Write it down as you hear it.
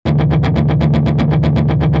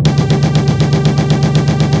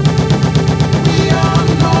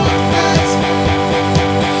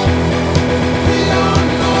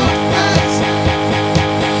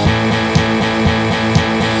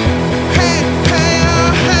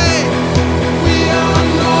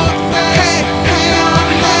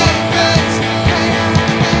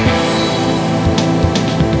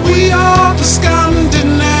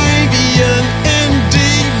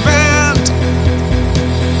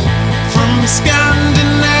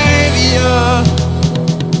Scandinavia.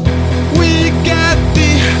 We get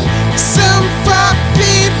the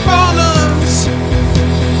sympathy bonus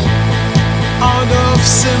out of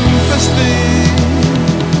sympathy.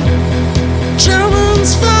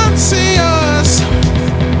 Germans fancy us.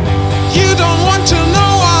 You don't want to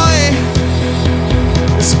know why,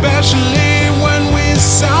 especially when we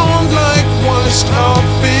sound like washed up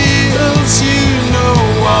beetles. You know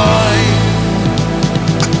why.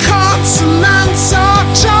 Consonants are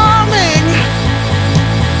charming,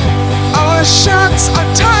 our shirts are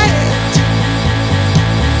tight,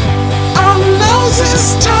 our nose is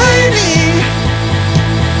tiny,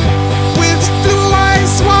 with blue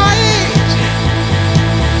eyes wide.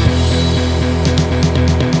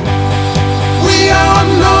 We are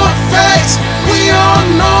Northface, we are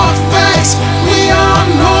Northface, we are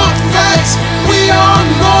Northface, we are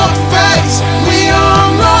Northface, we are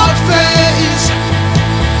Northface.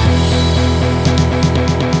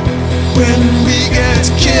 When we get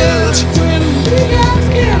killed,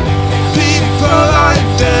 people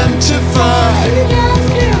identify.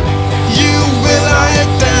 You will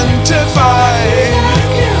identify.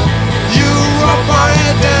 Europe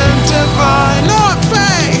identify.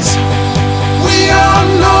 Northface. We are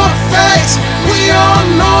Northface. We are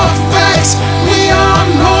Northface. We are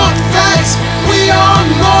Northface. We are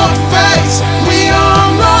Northface. We are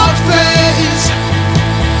Northface.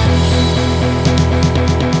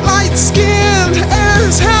 Light-skinned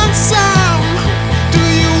is handsome. Do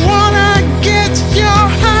you wanna get your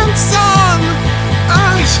hands on?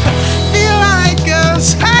 I feel like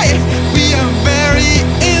us. Hey, we are very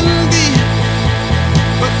indie,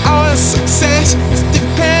 but our success is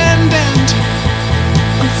dependent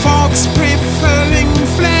on folks preferring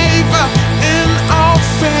flavor in our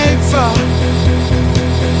favor.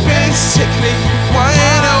 Basically,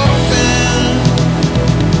 wide open.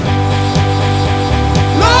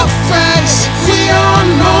 Northface, we are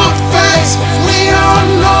Northface, we are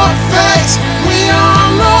Northface, we are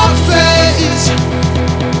Northface.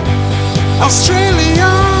 Australia.